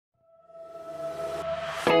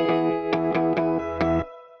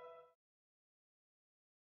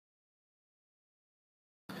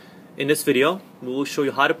In this video, we will show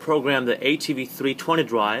you how to program the ATV320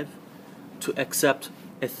 drive to accept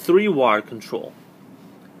a 3-wire control.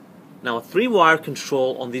 Now, a 3-wire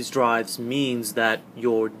control on these drives means that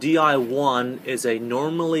your DI1 is a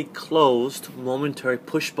normally closed momentary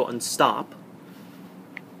push button stop,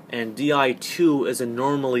 and DI2 is a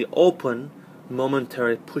normally open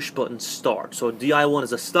momentary push button start. So DI1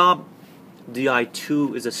 is a stop,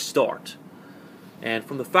 DI2 is a start. And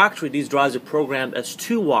from the factory, these drives are programmed as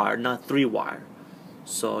 2-wire, not 3-wire.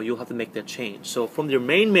 So you'll have to make that change. So from your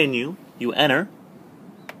main menu, you enter,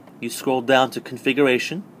 you scroll down to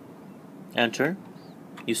configuration, enter,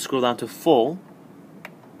 you scroll down to full,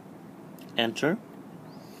 enter.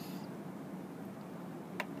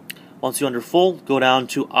 Once you're under full, go down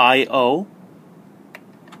to I/O,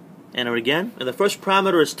 enter again. And the first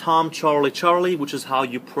parameter is Tom, Charlie, Charlie, which is how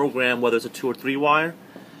you program whether it's a 2 or 3-wire.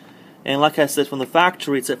 And like I said, from the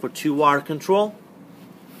factory, it's set for 2-wire control.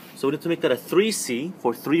 So we need to make that a 3C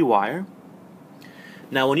for 3-wire.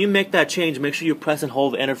 Now, when you make that change, make sure you press and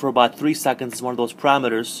hold enter for about 3 seconds. It's one of those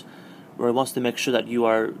parameters where it wants to make sure that you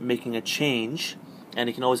are making a change. And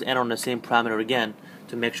you can always enter on the same parameter again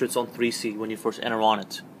to make sure it's on 3C when you first enter on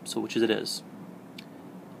it. So which is it is.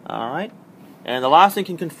 Alright. And the last thing you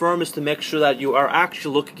can confirm is to make sure that you are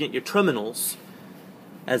actually looking at your terminals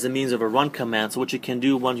as a means of a run command. So what you can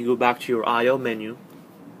do once you go back to your I/O menu,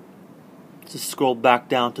 just scroll back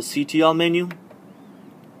down to CTL menu.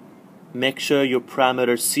 Make sure your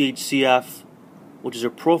parameter CHCF, which is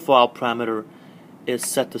your profile parameter, is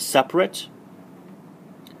set to separate.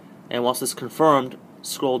 And once it's confirmed,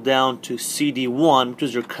 scroll down to CD1, which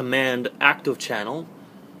is your command active channel,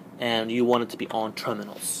 and you want it to be on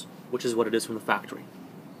terminals, which is what it is from the factory.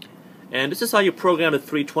 And this is how you program a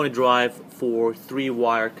 320 drive for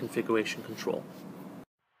 3-wire configuration control.